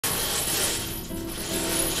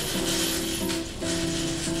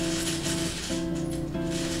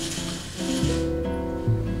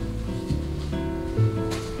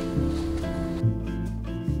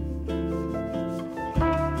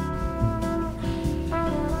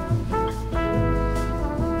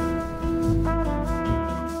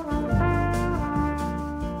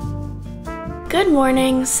Good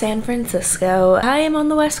morning, San Francisco. I am on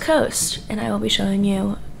the West Coast and I will be showing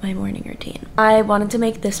you my morning routine. I wanted to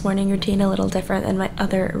make this morning routine a little different than my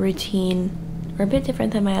other routine, or a bit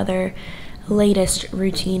different than my other latest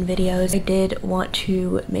routine videos. I did want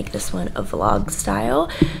to make this one a vlog style,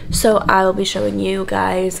 so I will be showing you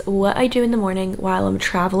guys what I do in the morning while I'm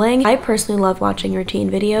traveling. I personally love watching routine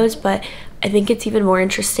videos, but I think it's even more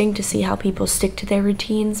interesting to see how people stick to their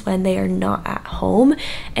routines when they are not at home.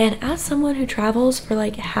 And as someone who travels for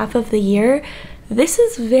like half of the year, this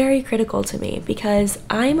is very critical to me because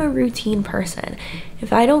I'm a routine person.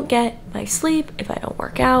 If I don't get my sleep, if I don't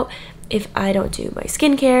work out, if I don't do my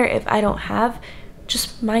skincare, if I don't have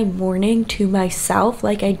just my morning to myself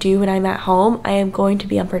like I do when I'm at home, I am going to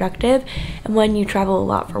be unproductive. And when you travel a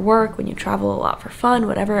lot for work, when you travel a lot for fun,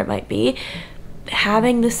 whatever it might be,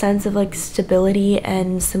 having the sense of like stability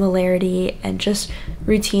and similarity and just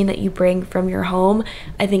routine that you bring from your home,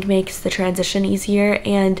 I think makes the transition easier,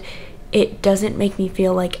 and it doesn't make me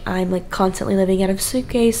feel like I'm like constantly living out of a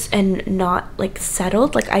suitcase and not like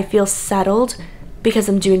settled. Like I feel settled because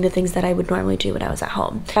I'm doing the things that I would normally do when I was at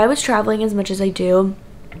home. If I was traveling as much as I do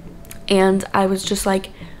and I was just like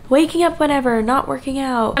waking up whenever, not working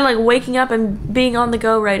out, and like waking up and being on the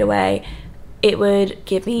go right away, it would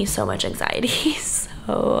give me so much anxiety.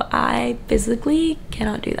 So I physically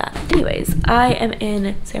cannot do that. Anyways, I am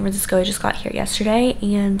in San Francisco. I just got here yesterday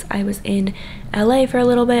and I was in LA for a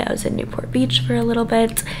little bit. I was in Newport Beach for a little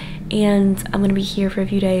bit, and I'm gonna be here for a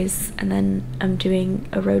few days, and then I'm doing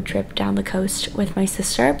a road trip down the coast with my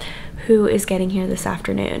sister who is getting here this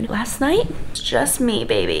afternoon. Last night, it's just me,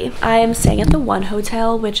 baby. I am staying at the One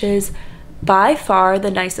Hotel, which is by far the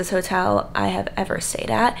nicest hotel I have ever stayed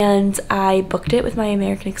at, and I booked it with my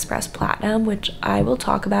American Express Platinum, which I will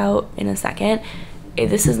talk about in a second.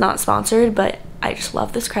 This is not sponsored, but I just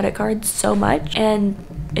love this credit card so much, and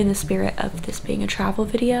in the spirit of this being a travel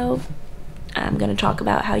video, I'm gonna talk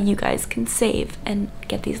about how you guys can save and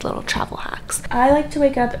get these little travel hacks. I like to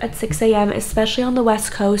wake up at 6 a.m., especially on the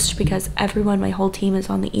West Coast, because my whole team is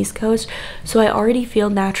on the East Coast, so I already feel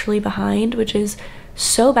naturally behind, which is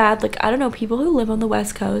so bad. Like, I don't know, people who live on the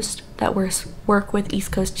West Coast that work with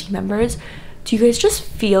East Coast team members, do you guys just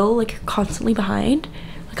feel like you're constantly behind?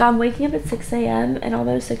 Like, I'm waking up at 6 a.m. and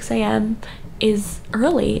although 6 a.m. is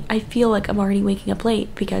early, I feel like I'm already waking up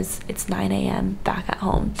late because it's 9 a.m. back at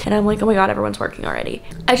home, and I'm like, oh my god, everyone's working already.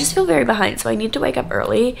 I just feel very behind, so I need to wake up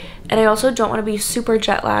early, and I also don't want to be super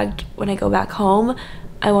jet lagged when I go back home.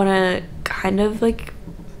 I want to kind of like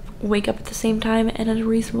wake up at the same time and at a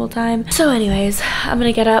reasonable time. So anyways, I'm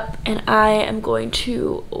gonna get up and I am going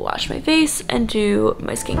to wash my face and do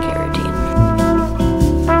my skincare routine.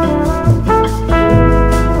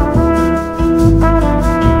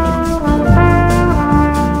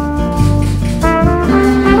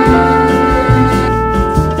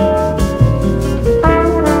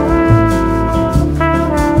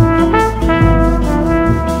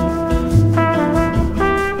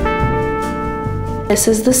 This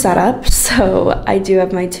is the setup. So I do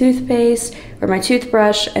have my toothpaste or my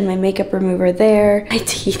toothbrush and my makeup remover there, my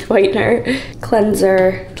teeth whitener,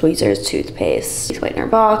 cleanser, tweezers, toothpaste, teeth whitener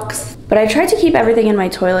box. But I tried to keep everything in my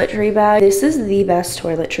toiletry bag. This is the best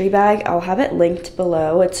toiletry bag. I'll have it linked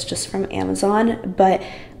below. It's just from Amazon, but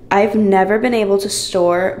I've never been able to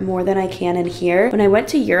store more than I can in here. When I went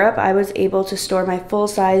to Europe, I was able to store my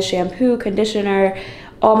full-size shampoo, conditioner,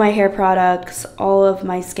 all my hair products, all of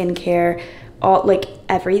my skincare, all like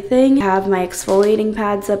everything. I have my exfoliating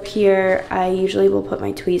pads up here. I usually will put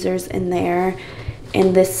my tweezers in there.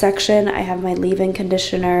 In this section, I have my leave-in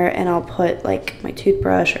conditioner, and I'll put like my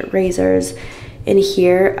toothbrush or razors. In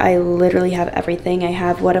here, I literally have everything. I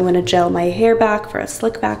have what I'm gonna gel my hair back for a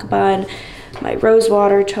slick back bun, my rose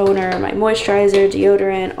water toner, my moisturizer,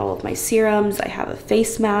 deodorant, all of my serums. I have a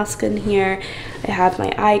face mask in here. I have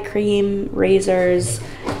my eye cream, razors,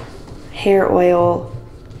 hair oil,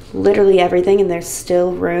 literally everything, and there's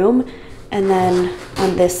still room. And then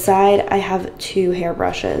on this side, I have 2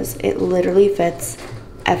 hairbrushes. It literally fits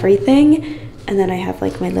everything. And then I have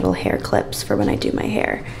like my little hair clips for when I do my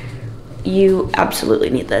hair. You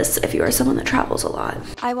absolutely need this if you are someone that travels a lot.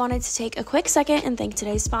 I wanted to take a quick second and thank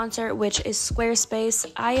today's sponsor, which is Squarespace.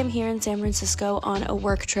 I am here in San Francisco on a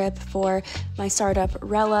work trip for my startup,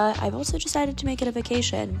 Rella. I've also decided to make it a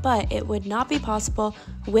vacation, but it would not be possible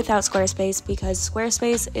without Squarespace, because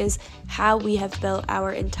Squarespace is how we have built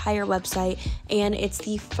our entire website, and it's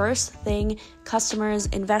the first thing customers,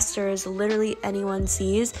 investors, literally anyone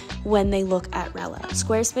sees when they look at Rella.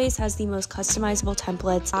 Squarespace has the most customizable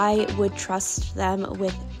templates. I would trust them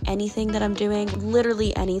with anything that I'm doing,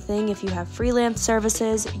 literally anything. If you have freelance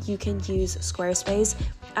services, you can use Squarespace.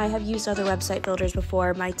 I have used other website builders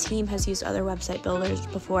before. My team has used other website builders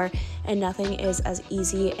before, and nothing is as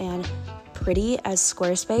easy and pretty as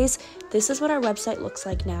Squarespace. This is what our website looks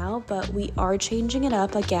like now, but we are changing it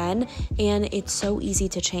up again, and it's so easy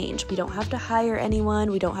to change. We don't have to hire anyone.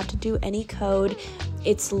 We don't have to do any code.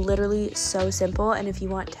 It's literally so simple, and if you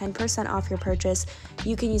want 10% off your purchase,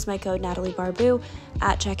 you can use my code Natalie Barbu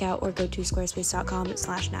at checkout or go to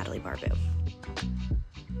squarespace.com/Natalie Barbu.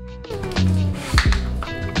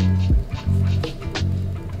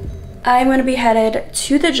 I'm going to be headed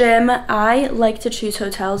to the gym. I like to choose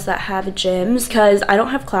hotels that have gyms because I don't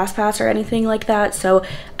have ClassPass or anything like that, so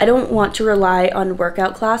I don't want to rely on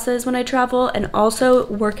workout classes when I travel. And also,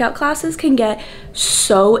 workout classes can get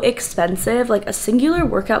so expensive. Like a singular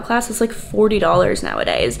workout class is like $40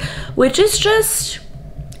 nowadays, which is just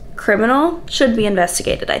criminal. Should be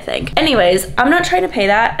investigated, I think. Anyways, I'm not trying to pay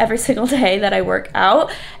that every single day that I work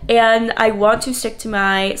out, and I want to stick to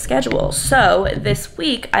my schedule. So this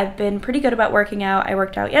week I've been pretty good about working out. I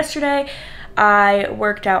worked out yesterday, I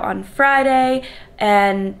worked out on Friday,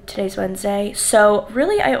 and today's Wednesday. So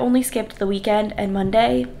really I only skipped the weekend and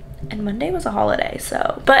Monday was a holiday.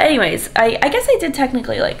 So, but anyways, I guess I did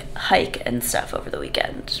technically like hike and stuff over the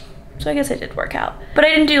weekend. So I guess I did work out, but I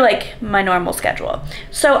didn't do like my normal schedule.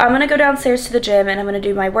 So I'm gonna go downstairs to the gym and I'm gonna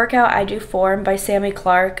do my workout. I do Form by Sammy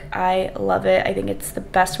Clark. I love it. I think it's the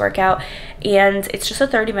best workout, and it's just a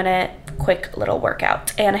 30-minute quick little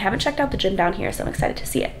workout. And I haven't checked out the gym down here, so I'm excited to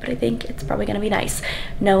see it, but I think it's probably gonna be nice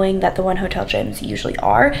knowing that the One Hotel gyms usually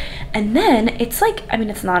are. And then it's like, I mean,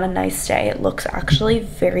 it's not a nice day. It looks actually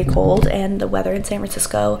very cold, and the weather in San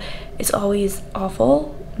Francisco is always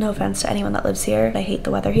awful. No offense to anyone that lives here. I hate the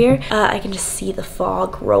weather here. I can just see the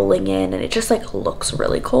fog rolling in, and it just like looks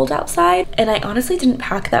really cold outside. And I honestly didn't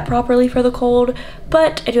pack that properly for the cold,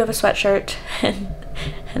 but I do have a sweatshirt and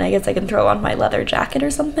I guess I can throw on my leather jacket or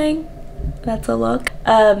something. That's a look.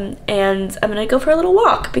 And I'm gonna go for a little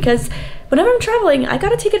walk because whenever I'm traveling, I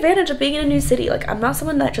gotta take advantage of being in a new city. Like, I'm not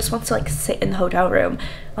someone that just wants to like sit in the hotel room.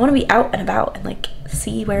 I want to be out and about and like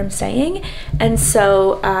see where I'm staying. And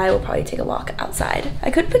so I will probably take a walk outside. I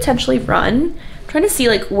could potentially run. I'm trying to see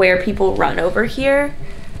like where people run over here.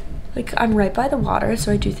 Like, I'm right by the water,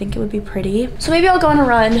 so I do think it would be pretty. So maybe I'll go on a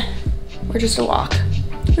run or just a walk.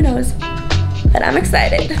 Who knows? But I'm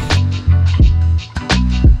excited.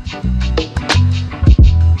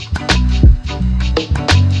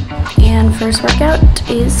 And first workout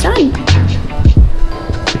is done.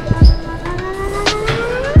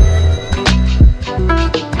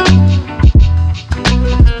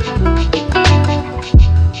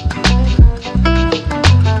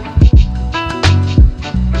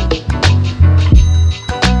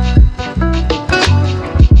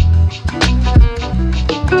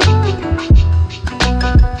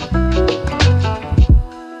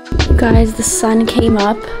 Guys, the sun came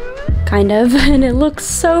up, kind of, and it looks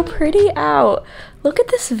so pretty out. Look at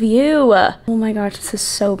this view. Oh my gosh, this is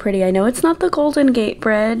so pretty. I know it's not the Golden Gate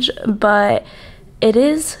Bridge, but it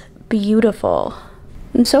is beautiful.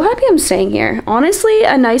 I'm so happy I'm staying here. Honestly,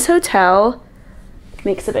 a nice hotel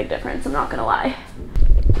makes a big difference, I'm not gonna lie.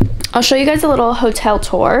 I'll show you guys a little hotel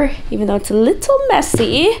tour, even though it's a little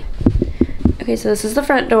messy. Okay, so this is the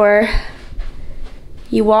front door.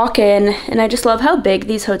 You walk in, and I just love how big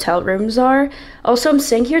these hotel rooms are. Also, I'm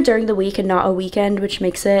staying here during the week and not a weekend, which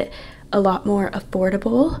makes it a lot more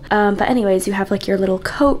affordable. But anyways, you have like your little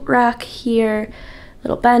coat rack here,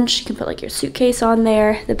 little bench. You can put like your suitcase on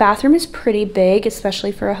there. The bathroom is pretty big,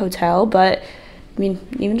 especially for a hotel, but I mean,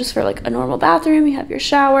 even just for like a normal bathroom, you have your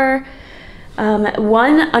shower.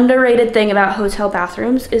 One underrated thing about hotel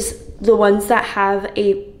bathrooms is the ones that have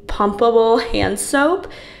a pumpable hand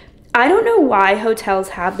soap. I don't know why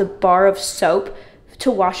hotels have the bar of soap to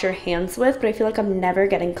wash your hands with, but I feel like I'm never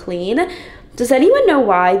getting clean. Does anyone know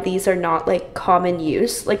why these are not like common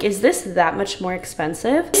use? Like, is this that much more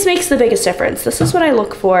expensive? This makes the biggest difference. This is what I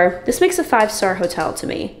look for. This makes a 5-star hotel to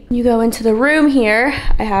me. You go into the room here.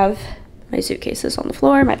 I have my suitcases on the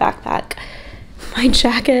floor, my backpack, my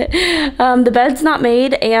jacket. The bed's not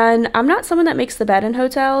made, and I'm not someone that makes the bed in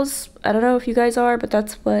hotels. I don't know if you guys are, but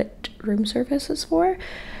that's what room service is for.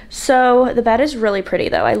 So the bed is really pretty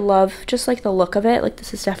though. I love just like the look of it. Like,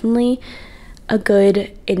 this is definitely a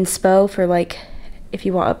good inspo for like if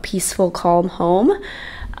you want a peaceful, calm home.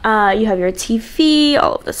 You have your TV,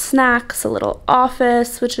 all of the snacks, a little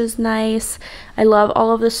office, which is nice. I love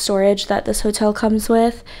all of the storage that this hotel comes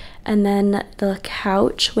with. And then the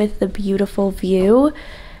couch with the beautiful view.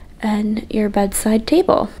 and your bedside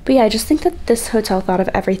table. But yeah, I just think that this hotel thought of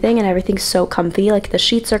everything, and everything's so comfy. Like the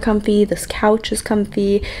sheets are comfy, this couch is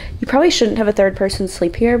comfy. You probably shouldn't have a third person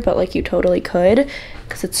sleep here, but like you totally could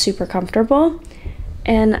because it's super comfortable.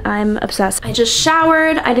 And I'm obsessed. I just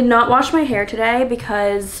showered. I did not wash my hair today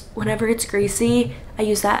because whenever it's greasy, I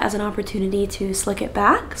use that as an opportunity to slick it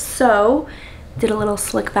back. So did a little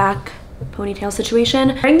slick back ponytail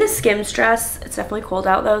situation. Wearing this Skims dress, it's definitely cold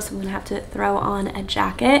out though, so I'm gonna have to throw on a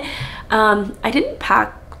jacket. I didn't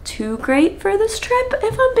pack too great for this trip,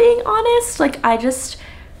 if I'm being honest. Like I just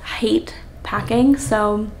hate packing,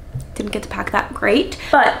 so didn't get to pack that great.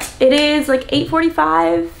 But it is like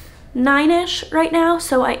 8:45, 9ish right now,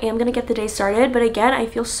 so I am gonna get the day started. But again, I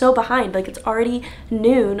feel so behind. Like it's already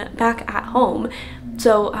noon back at home,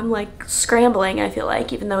 so I'm like scrambling, I feel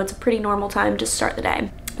like, even though it's a pretty normal time to start the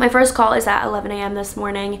day. My first call is at 11 a.m. this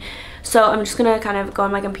morning, so I'm just gonna kind of go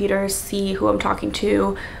on my computer, see who I'm talking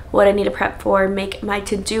to, what I need to prep for, make my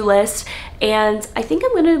to-do list, and I think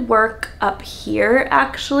I'm gonna work up here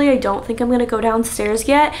actually. I don't think I'm gonna go downstairs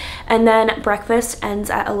yet, and then breakfast ends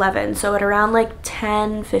at 11, so at around like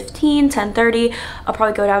 10:15, 10:30, I'll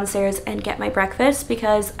probably go downstairs and get my breakfast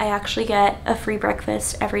because I actually get a free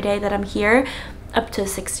breakfast every day that I'm here, up to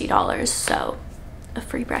 $60, so a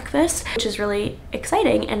free breakfast, which is really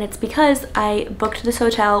exciting. And it's because I booked this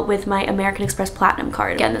hotel with my American Express Platinum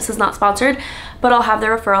card. Again, this is not sponsored, but I'll have the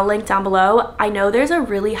referral link down below. I know there's a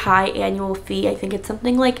really high annual fee. I think it's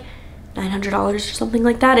something like $900 or something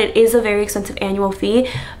like that. It is a very expensive annual fee,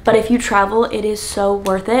 but if you travel, it is so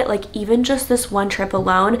worth it. Like even just this one trip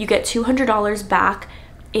alone, you get $200 back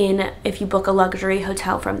if you book a luxury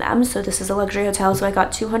hotel from them. So this is a luxury hotel, so I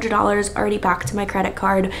got $200 already back to my credit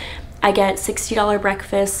card. I get $60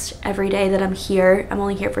 breakfast every day that I'm here. I'm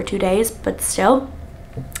only here for 2 days, but still,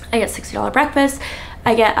 I get $60 breakfast.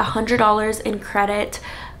 I get $100 in credit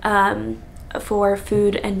for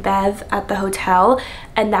food and bev at the hotel,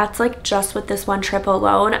 and that's like just with this one trip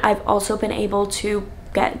alone. I've also been able to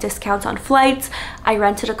get discounts on flights. I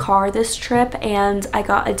rented a car this trip and I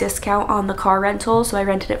got a discount on the car rental, so I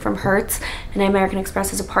rented it from Hertz, and American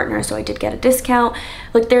Express is a partner, so I did get a discount.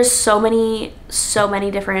 Like there's so many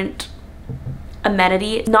different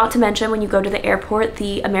amenities. Not to mention when you go to the airport,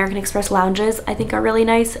 the American Express lounges I think are really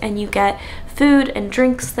nice, and you get food and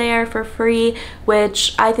drinks there for free,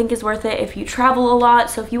 which I think is worth it if you travel a lot.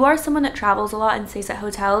 So if you are someone that travels a lot and stays at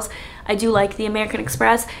hotels, I do like the American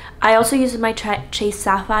Express. I also use my Chase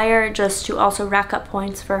Sapphire just to also rack up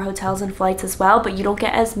points for hotels and flights as well, but you don't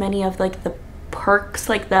get as many of like the perks,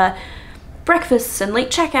 like the breakfasts and late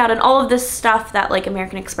checkout and all of this stuff that like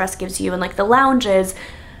American Express gives you, and like the lounges.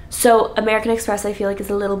 So American Express I feel like is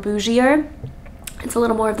a little bougier. It's a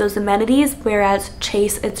little more of those amenities, whereas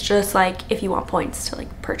Chase, it's just like if you want points to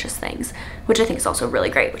like purchase things, which I think is also really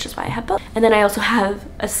great, which is why I have both. And then I also have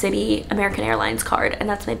a Citi American Airlines card, and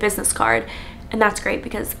that's my business card. And that's great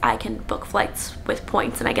because I can book flights with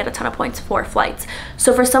points, and I get a ton of points for flights.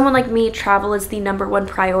 So for someone like me, travel is the #1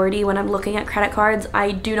 priority when I'm looking at credit cards.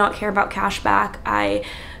 I do not care about cash back. I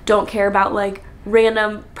don't care about like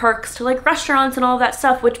random perks to like restaurants and all of that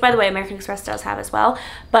stuff, which by the way American Express does have as well,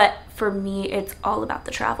 but for me it's all about the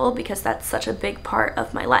travel because that's such a big part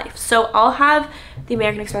of my life. So I'll have the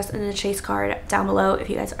American Express and the Chase card down below if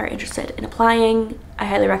you guys are interested in applying. I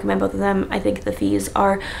highly recommend both of them. I think the fees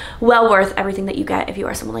are well worth everything that you get if you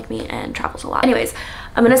are someone like me and travels a lot. Anyways,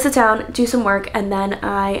 I'm gonna sit down, do some work, and then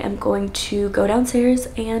I am going to go downstairs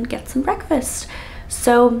and get some breakfast.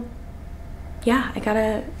 So yeah, I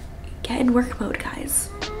gotta get in work mode, guys.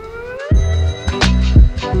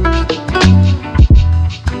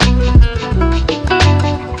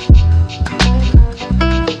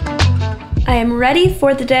 I am ready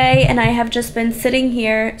for the day, and I have just been sitting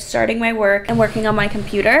here starting my work and working on my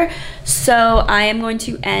computer. So I am going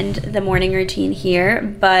to end the morning routine here,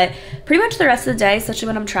 but pretty much the rest of the day, especially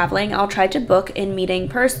when I'm traveling, I'll try to book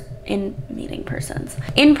in-person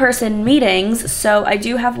meetings. So I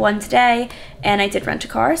do have one today, and I did rent a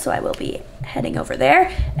car, so I will be heading over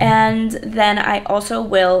there. And then I also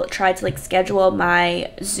will try to like schedule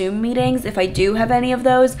my Zoom meetings, if I do have any of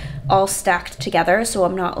those, all stacked together, so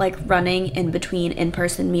I'm not like running in between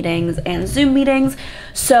in-person meetings and Zoom meetings.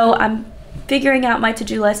 So I'm figuring out my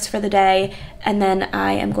to-do list for the day, and then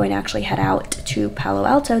I am going to actually head out to Palo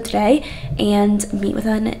Alto today and meet with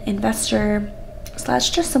an investor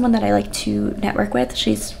slash just someone that I like to network with.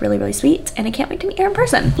 She's really, really sweet, and I can't wait to meet her in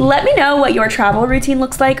person. Let me know what your travel routine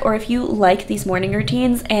looks like, or if you like these morning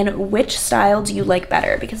routines, and which style do you like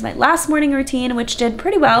better, because my last morning routine, which did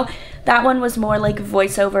pretty well, that one was more like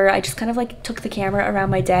voiceover. I just kind of like took the camera around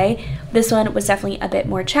my day. This one was definitely a bit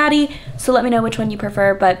more chatty, so let me know which one you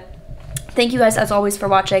prefer. But thank you guys as always for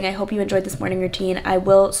watching. I hope you enjoyed this morning routine. I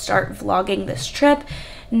will start vlogging this trip.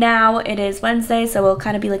 Now it is Wednesday, so it'll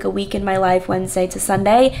kind of be like a week in my life, Wednesday to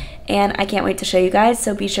Sunday, and I can't wait to show you guys.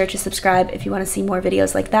 So be sure to subscribe if you want to see more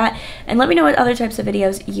videos like that, and let me know what other types of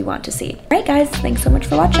videos you want to see. All right guys, thanks so much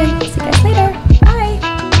for watching. See you guys later.